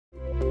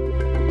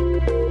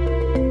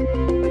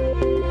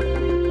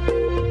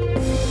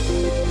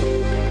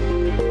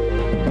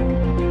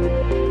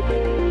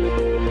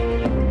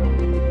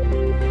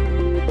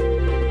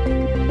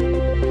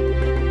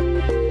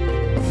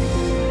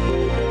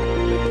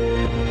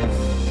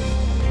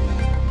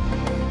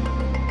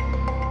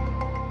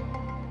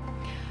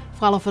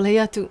Whalawhalei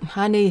atu,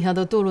 hanei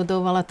hada tolo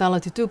tau wala tala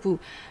te tupu,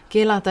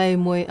 ke la tae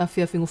moe a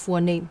whiawhingo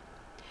fua nei.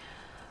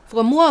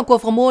 Whakamua kua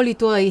whamoli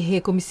toa I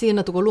he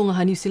komisena tokolunga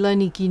ha New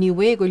Zealand ki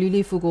Niue ko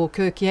lilifu ko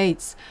Kirk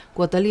Yates.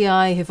 Kua talia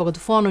ai he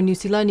whakatuwhano New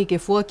Zealand ke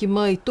fuaki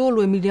mai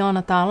tolu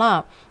miliona tā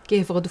la, ke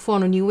he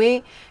whakatuwhano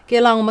Niue,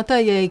 ke lango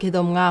matai ai ke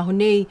tau ngāho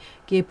nei,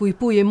 ke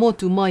pui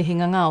motu mai he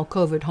ngangao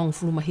COVID hong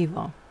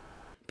fulumahiva.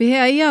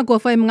 Pehea ia kua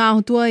whai mga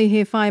ahotua I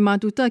he whai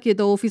mātuta ke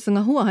tau ofisa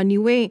ngahua ha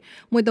Niue,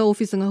 mo tau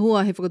ofisa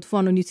ngahua he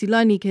whakatuwhano New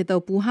Zealand ke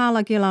tau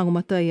puhala ke lango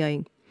matai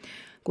ai.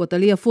 Kua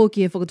talia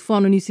fōki he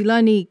whakatuwhano New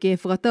Zealand ke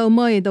whakatau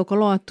mai e tau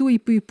kaloa tui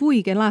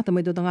pui ke lata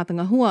mai tau tangata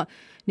ngahua,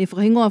 ne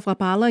whakahingoa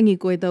whakapālangi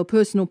ko e tau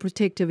Personal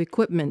Protective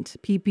Equipment,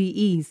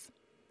 PPEs.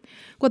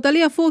 Kua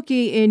talia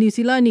fōki e New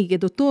Zealand ke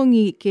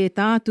totongi ke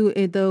tātu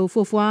e tau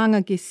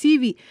fuafuanga ke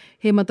sivi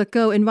he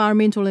matakau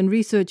Environmental and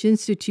Research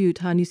Institute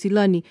ha New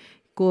Zealand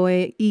ko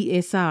e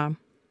ESR.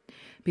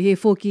 Pehe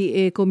fōki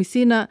e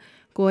komisina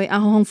ko e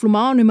ahohong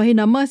flumao ne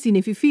mahina masi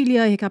ne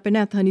whiwhilia he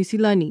kapenata ha New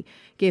Zealand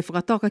ke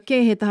whakatoka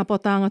ke he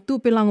tahapotanga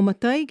tupe lango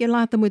matai ke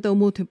lata mo tau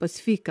motu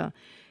Pasifika.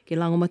 Ke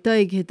lango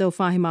matai ke he tau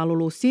whahe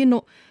malolo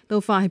sino, tau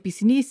whahe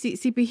pisinisi,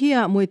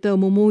 sipihia mo tau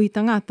momui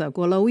tangata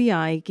ko lauia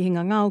ai ke he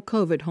ngangao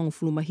COVID hong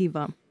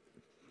flumahiva.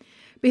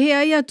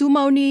 Pehea ia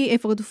tūmauni e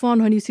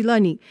whakatuwhano ha New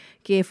Zealand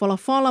ke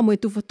whalawhala mo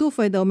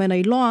tufa e tau mena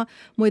iloa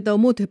mo tau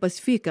motu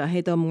Pasifika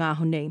he tau mga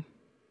aho nei.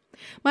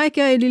 Mai ke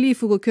ai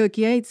lilifu ko Kirk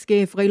Yates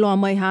ke whakailoa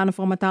mai hana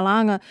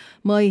whamatalanga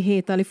mai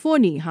he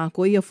telefoni ha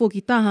ko ia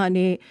whoki taha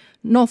ne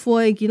nofo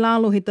ai ki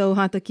lalo he tau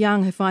hata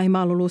kianga he whahe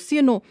malolo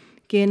sino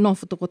ke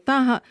nofo toko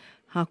taha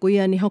ha ko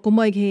ia ni hoko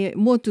mai ke he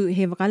motu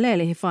he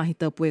wakalele he whahe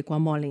tau pue kua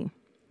moli.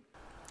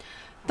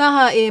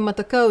 Taha e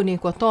matakau ni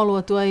kua tolo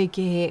atu ai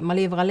ke he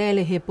male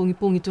wakalele he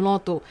pungi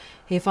tuloto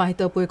he whahe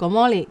tau pue kua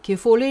moli ke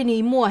wholeni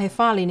I mua he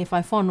whale ni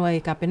whai whanua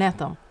e ka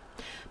peneta.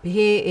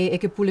 Pehe e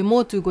ke pule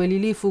motu ko e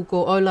lilifu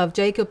ko Olaf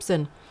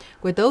Jacobson.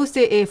 Ko e tause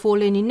e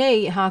wholeni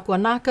nei ha kua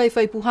naka I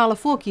whai puhala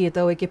whoki e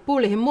tau e ke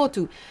pule he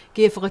motu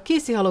ke e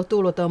whakakisi halo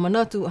tolo tau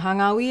manatu ha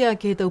ngāwia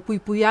ke he tau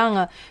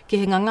puipuianga ke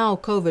he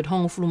ngangao COVID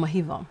hong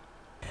fulumahiva.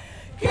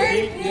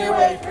 Keep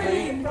Niue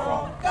free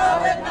from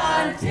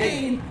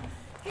COVID-19.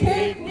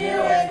 Keep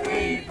Niue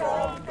free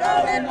from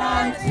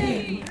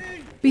COVID-19.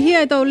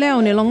 Pihia e tau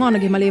leo ne longona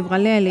ke male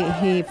wakalele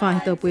he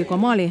whahe tau pue kua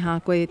mole ha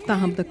ko e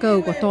taha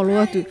matakau kua tolo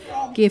atu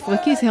ke e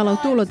whakakisi halau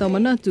tolo tau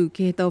manatu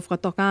ke he tau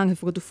whakatokaanga he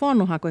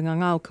whakatuwhano ha ko e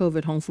ngangao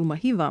COVID hong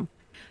fulumahiva.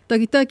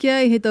 Takitaki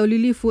ai he tau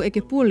lilifu e ke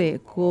pule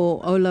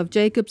ko Olaf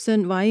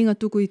Jacobson, Wainga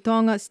tuku I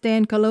Tonga,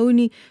 Stan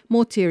Kalauni,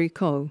 mo Terry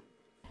Coe.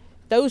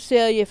 Tau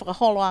sea I e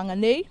whakaholoanga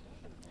nei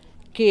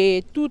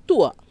ke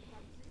tūtua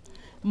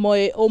mo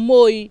e o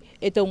moi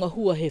e tau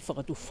ngahua he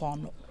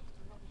whakatuwhano.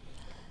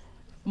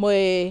 Mo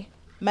e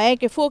mai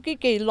ke whoki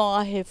ke I loa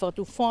he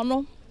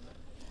whakatuwhano,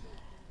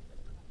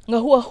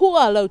 ngahua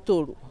hua lau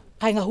tolu,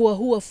 kai ngahua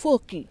hua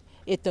whoki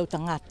e tau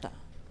tangata.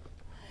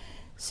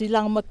 Si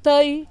lang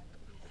matai,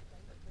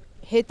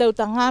 he tau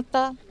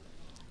tangata,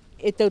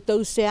 e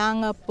tau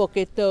seanga po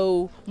ke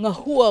tau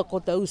ngahua ko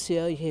tau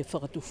sea I he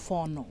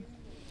whakatuwhano.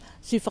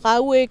 Si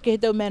whakaue ke he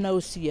tau mena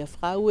usia,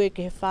 whakaue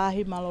ke he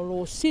whahi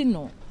malolo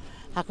sino,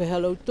 hako he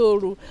halau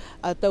tolu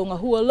a tau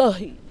ngahua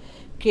lahi,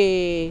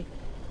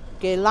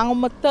 ke lango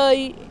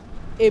matai,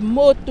 e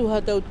motu ha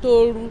tau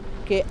tolu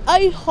ke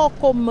ai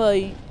hoko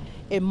mai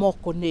e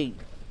moko nei.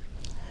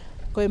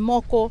 Ko e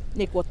moko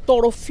ne kua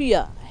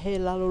torofia he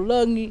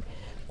lalolangi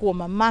kua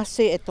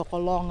mamase e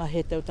tokolonga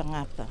he tau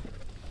tangata.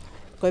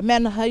 Ko e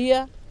mena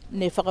haia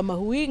ne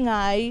whakamahui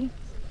ngai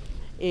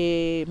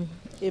e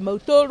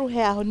mautolu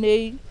he aho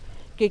nei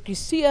ke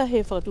kisia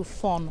he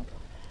whakatuwhono.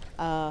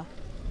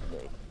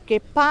 Ke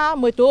pā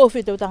mo e to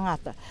ofi tau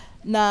tangata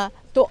na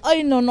to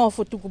aino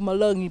nofo tuku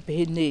malangi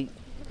pehe nei.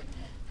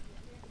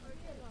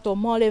 To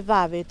mole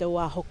vave tau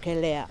aho ke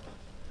lea.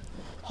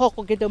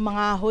 Hoko ke tau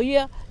mga aho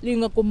ia,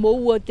 linga ko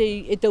moua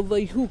e tau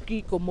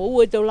vaihuki, ko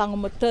moua e tau lango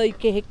matai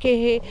kehe,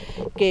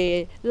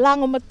 ke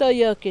lango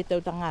matai a ke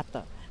tau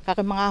tangata.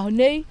 Kaka mga aho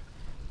nei,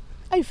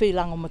 ai whi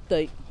lango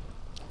matai.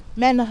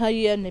 Mena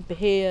haia ne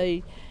pehe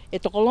ai e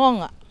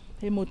tokolonga,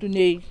 he motu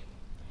nei.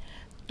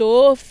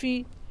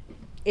 Tōwhi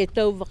e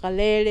tau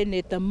wakalele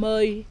ne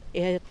tamai,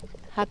 e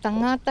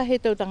hatangata he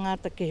tau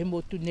tangata ke he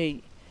motu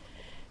nei.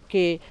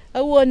 Ke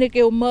aua ne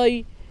ke o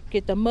mai, ke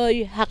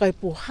tamai haka e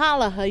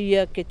puhala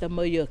haia ke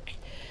tamai aki.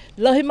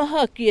 Lahi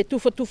maha ki e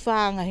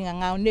tuwhanga hinga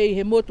ngāo nei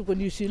he motu ko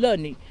New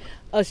Zealand,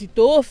 asi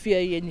tōwhia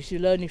I e New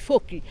Zealand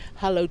whoki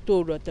halau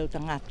tōru a tau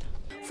tangata.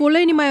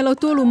 Wholeni mai lau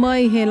tolu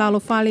mai he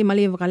lalo whale ma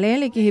le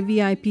wakalele ke he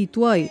VIP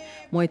tuai,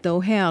 mo e tau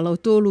hea lau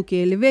tolu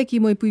ke leveki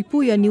mo e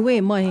puipui a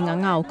Niue mai he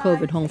ngangao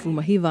COVID hong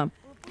fulumahiva.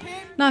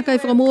 Nā kai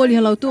whakamooli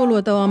halau tolu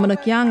a tau amana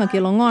kianga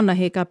ke longona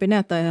he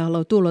kapeneta e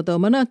halau tolu a tau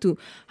manatu,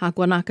 ha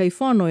kua nā kai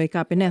whono e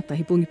kapeneta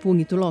he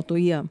pungi tuloto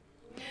ia.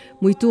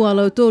 Muitua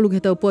lau tolu ke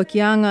tau pua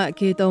kianga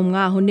ke tau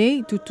ngaho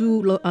nei,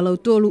 tutu a lau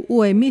tolu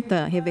ua e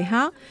mita he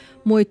veha,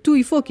 mo e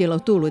tui whoke lau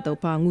tolu e tau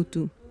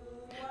pāngutu.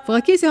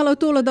 Whakakisi halau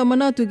tolu a tau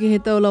manatu ke he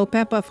tau lau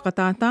pepa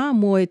whakatata,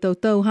 mo e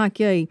tau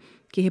hake ai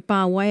ke he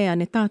pāwaea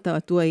ne tata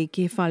atua i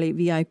ke he whale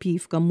VIP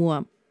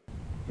whakamua.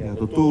 Kia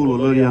tōtōlo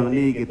lori anga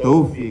nei ke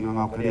tauwhi ngā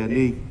ngā karea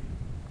nei,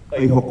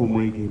 ai hoko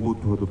mai ke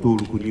motu ha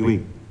tōtōlo ku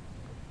Niue.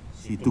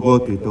 Si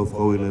tukote tau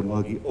whakawela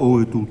maki o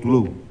e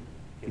tūtulou,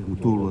 ke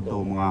tōtōlo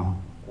tau mga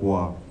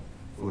kua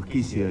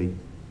whakakisi ai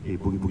e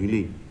pungi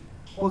nei.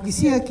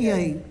 Wakisia ki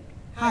ai,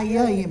 hai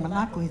ai e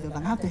manako he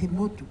tangata he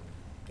motu,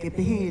 ke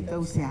pehe e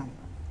tau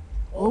seanga.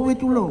 O e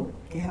tulou,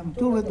 ke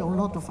hamtulu e tau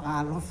loto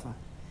whakaalofa.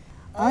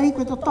 Ai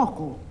koe to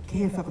toko, ke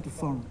he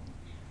whakatufono.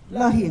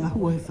 Lahi ngā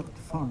hua he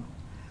whakatufono.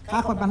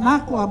 Ka koe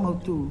manako a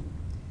mautulu,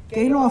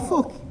 ke iloa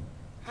whoki,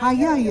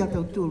 hai ai a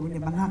tau tulu ne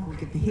manako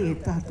ke pehe e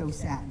tātau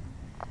seanga.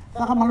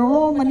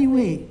 Whakamalolo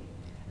Niue,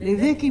 le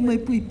veki mai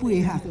pui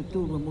e hātau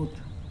tulu a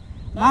motu.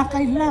 Nā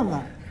kai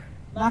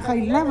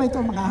lava e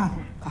tau mga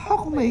aho, ka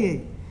hoko mai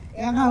e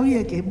ngā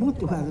uia ke he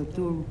motu hātau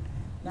tulu.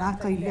 Nā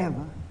kai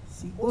lava,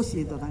 si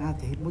osi e tau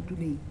tangata he motu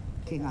ni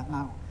ke ngā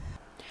ngāo.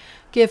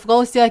 Ke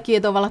whakaosia ki e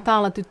tau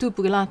walatala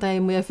tutupu ke lata e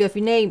mea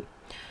whiawhi nei.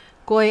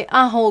 Ko e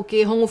aho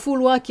ke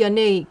hongofulu akia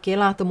nei ke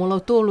lata mo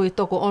lautolu e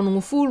toko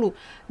onongofulu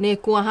ne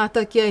kua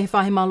hata kia he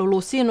whahe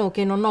malolo sino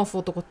ke no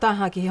nofo toko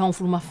taha ke he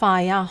hongofulu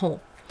mawhai aho.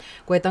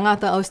 Ko e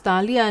tangata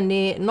Australia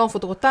ne nofo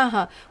toko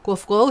taha kua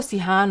whakaosi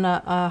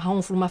hana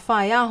hongofulu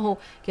mawhai aho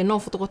ke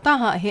nofo toko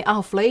taha he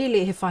aho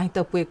flaile he whahe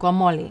tapu e kua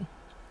mole.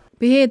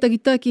 Pehe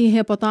takitaki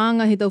he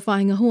pataanga he tau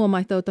whahinga hua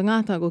mai tau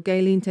tangata ko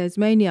Gaylene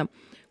Tasmania.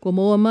 Ko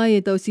moa mai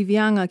e tau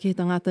sivianga ke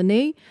tangata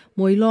nei,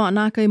 mo i loa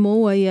nākai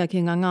moa ia ke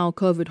ngā ngāo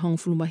COVID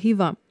hongfulu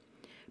mahiwa.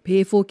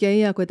 Pehe fōkia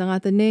ia koe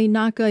tangata nei,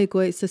 nākai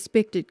koe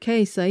suspected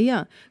case a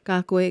ia,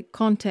 ka koe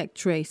contact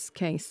trace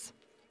case.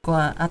 Ko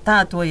a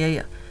tātua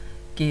ia,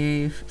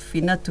 ke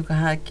whinatu ka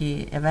ha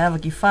ke e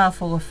waewa ki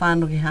whāwhoro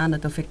whānu ki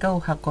hana tau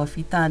whekau ha ko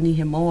whitāni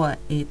he moa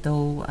e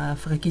tau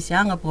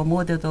whakakisianga pura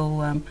moa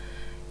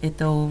e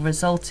tau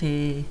result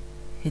he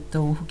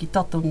tau huki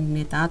totong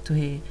ne tātu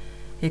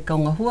he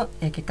kaunga hua,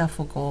 e ke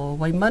kawho ko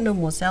Waimanu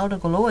mo Saura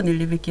ko loa ni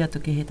lewe ki atu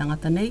ki he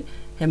tangata nei,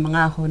 he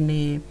mga aho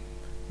ne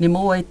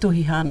moa e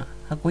tuhi hana.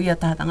 Ha ko ia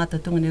taha tangata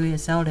tunga ni ui e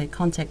Saura e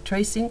contact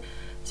tracing,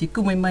 si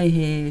kumai mai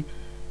he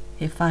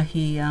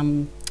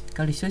whahi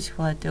kalisusi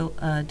wha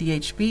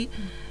DHB,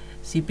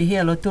 si pihe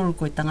alo turu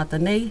ko i tangata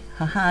nei,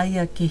 ha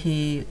ia ki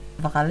he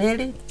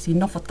wakalele, si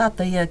nofo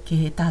tata ia ki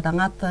he taha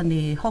tangata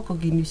ni hoko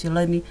ki New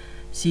Zealand,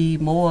 si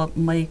moa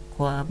mai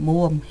kua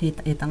moa he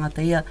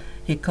tangata ia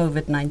he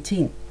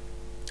COVID-19.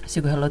 Si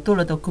ko hala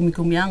tūla tau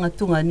kumikumi anga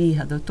tunga ni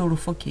ha tau tūru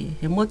whoki.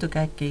 He motu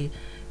kai ke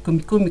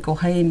kumikumi ko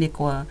haene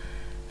kua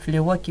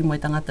whilewaki mo i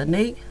tangata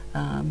nei.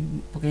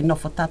 Poke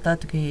nofo tata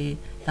atu ke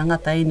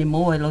tangata e ni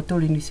moa e lau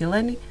tūri New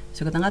Zealand.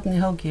 Si ko tangata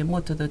ni hau ki he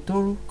motu tau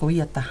tūru ko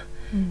ia taha.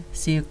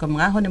 Si ko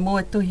mga aho ni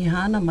moa e tuhi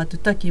hana ma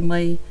tutaki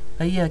mai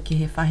a ia ki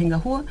he whahinga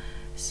hua.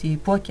 Si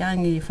pua ki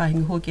angi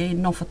whahinga hua ki e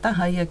nofo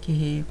taha ia ki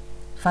he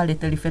whale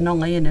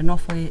telewhenonga ia ne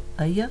nofo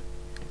a ia.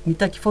 Ni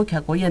taki whoki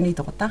ha ko ia ni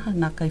toko taha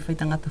nā kai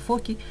whaitangata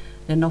whoki.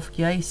 E nofu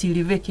ki ai,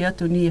 siliwe ki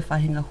atu ni e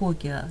whahinga hua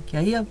ki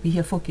a ia,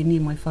 pihia whoki ni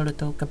mo i whauro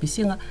tau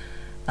kapisinga,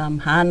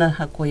 hana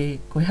ha koe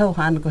hau,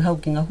 hana koe hau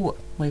ki ngā hua,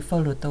 mo i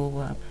whauro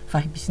tau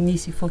whahi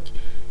bisinisi whoki,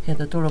 he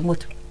ta tora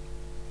motu.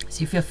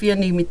 Si whiawhia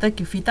ni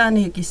mitaki whitāne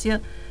he kisia,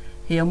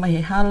 he au mai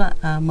he hala,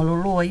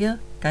 maloloa ia,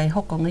 kai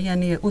hokonga ia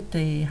ni e ute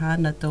e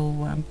hana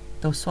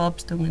tau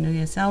swabs tunga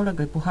ni e Saura,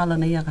 koe puhala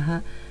na ia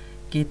kaha,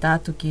 ki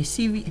tātu ki e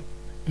sivi,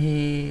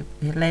 he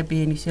lab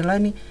e New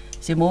Zealand,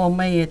 se moa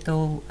mai e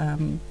tau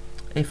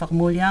e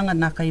whakamolianga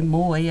nā kai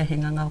moa ia he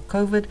ngangau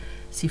COVID,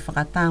 si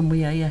whakatāmu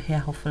ia he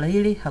aho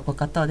whalaili, ha ko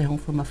katoa de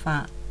hongfu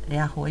mawha e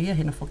aho ia,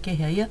 he na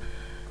whakehea ia,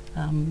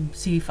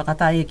 si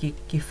whakatā ia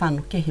ki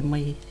whanu kehe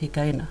mai he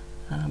kaina.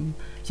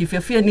 Si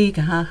whiawhia ni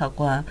ka ha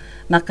kua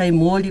nā kai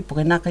mōli,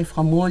 poke nā kai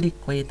whakamoli,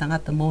 ko e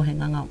tangata mō he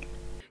ngangau.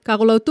 Ka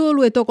ko lau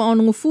tōlu e toko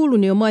onungu fulu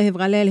ni o mai he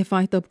whakalele he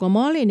whahi tau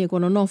pukamale, ni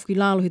kono nofu ki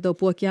lalo he tau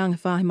puakianga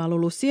whahi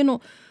malolo sino.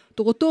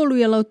 Toko tōlu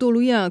ia lau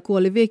tōlu ia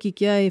kua leweki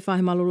ki ai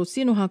whahi malolo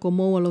sino ha ko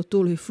moa lau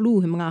tōlu he flu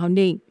he mga aho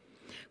nei.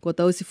 Ko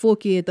tau si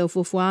fōki e tau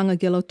fōfuanga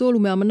ki lau tōlu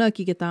mea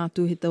manaki ke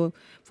tātu he tau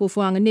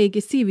fōfuanga nei ke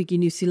siwi ki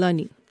New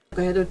Zealand.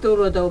 Ko he tau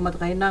tōlu tau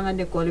matakainanga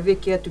ne kua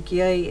leweki atu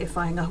ki ai e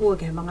whahinga hua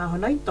ke he mga aho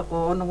nei,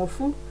 toko onongo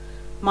fu.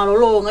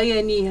 Malolo ngai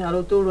e ni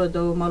lau tōlu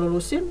tau malolo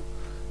sino.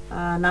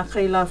 Nā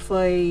kai la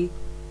whai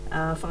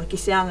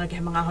whakakisianga ke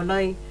he mga aho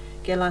nei,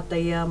 ke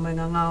lata ia mo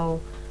ngā ngao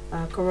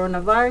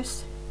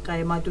coronavirus.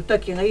 Kai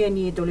matutaki ngai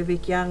ani e tau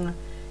lewekianga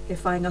he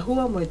whahinga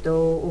hua, mo e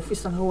tau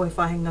ofisanga hua he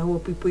whahinga hua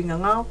pipui ngā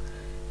ngao,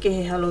 ke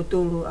he halo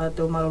tōru a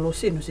tau malolo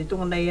sino. Si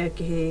tunga nei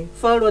ke he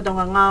whaurua tau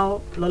ngā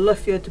ngao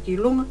lalawhi atu ki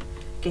lunga,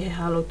 ke he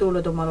halo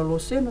tōru tau malolo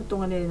sino,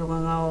 tunga nei tau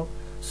ngā ngao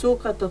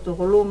soka tau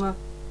toko lunga,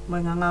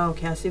 mo ngā ngao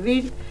ke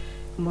haseviri,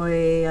 mo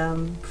e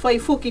whai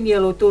whuki ni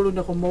alo tōru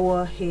na ko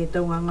moa he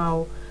tau ngā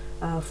ngao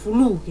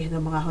fulu ki he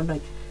tau mga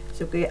honai.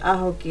 So ke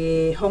aho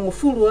ke hongo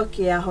fulua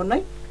ki aho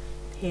nei,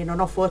 he no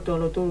nofo atu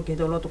alo tōru ke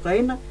tau loto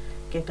kaina,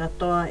 ke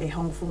katoa e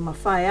hongo fulu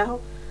mawhai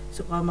aho,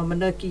 so ka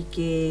mamanaki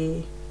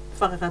ke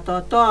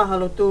whakakatoa toa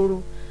halo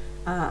tōru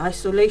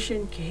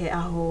isolation, ke he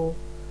aho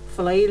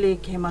whalaile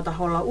ke he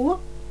matahola ua,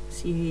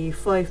 si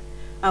whai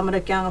amara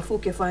ke anga fu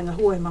ke whainga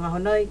hua e mga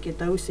honai ke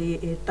tause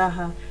e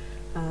taha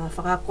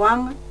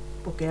whakakoanga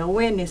po ke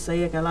awareness sa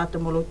ia ka lata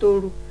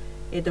molotoro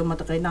e tau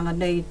matakainanga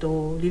nei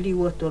tō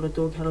liliua tō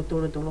lotoro ki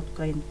halotoro tō loto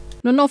kaina.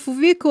 No nofu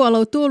viko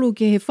ala tolu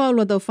ke he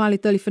whaulua tau whale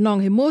tali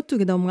whanong he motu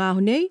ke tau mga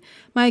honei,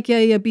 mai ke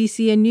ia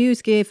BCN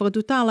News ke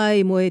whakatutala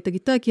e mo e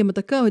takitaki e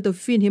matakau he tau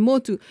whiwhin he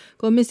motu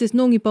ko Mrs.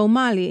 Nongi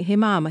Paumale he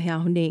māma he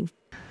ahonei.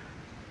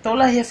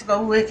 Tola he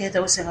whakaue ke he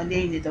tau senga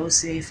nei ni tau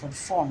se e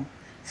whanwhong.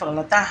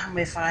 Whakalataha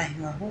me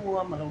whahinga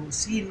hua, malauru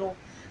sino,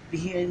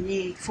 bihia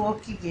ni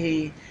whoki ke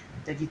he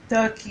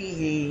takitaki,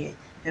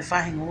 he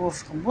whahinga hua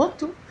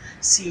whakamotu,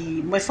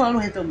 si mai whalu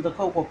he tau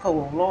mtakau kwa kau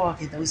au loa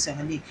ke tau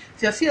senga nei.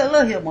 Whia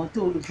lahi a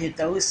mautulu ke he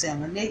tau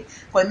senga nei,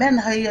 koe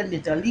mena haia ni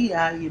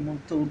talia ai e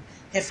mautulu,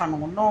 he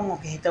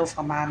whanongonongo ke he tau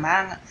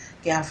whakamamaanga,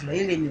 ke hawhila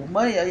ile ni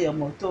umai ai a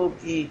mautulu,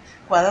 e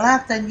kua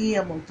lata ni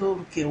a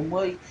mautulu ke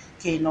umai,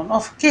 ke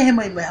nonofu ke he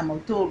mai mai ha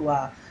mautulu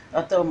a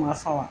tau mga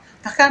whawa.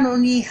 Pakano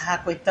ni ha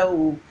koe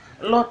tau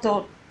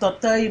loto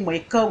totai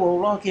mai kau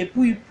au loa ke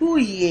pui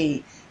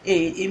pui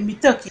e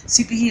mitaki.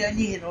 Sipihia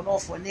ni he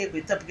nonofu ane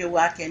koe tapu ke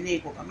wake ane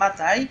ko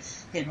kamata ai,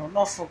 he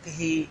nonofu ke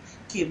he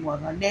ke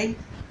muanga nei,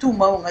 tu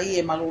maunga i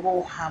e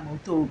maloro ha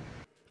mautulu.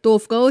 Tō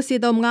whakaosi e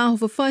tau mga aho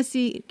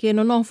whawhasi ke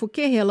nonofu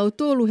ke he alau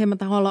tolu he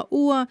matahola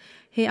ua,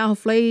 he aho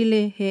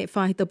flaile, he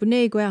whahitapu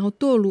nei koe aho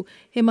tolu,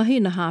 he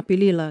mahina ha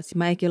pilila si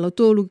mai ke alau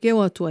tolu ke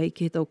oatua i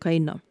ke tau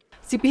kaina.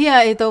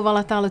 Sipihia e tau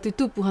walatala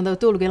tutupu han tau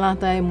tolu ke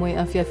lata e moe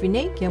a whiawhi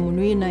nei, ke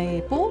amunuina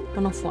e pō,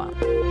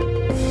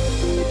 panofoa.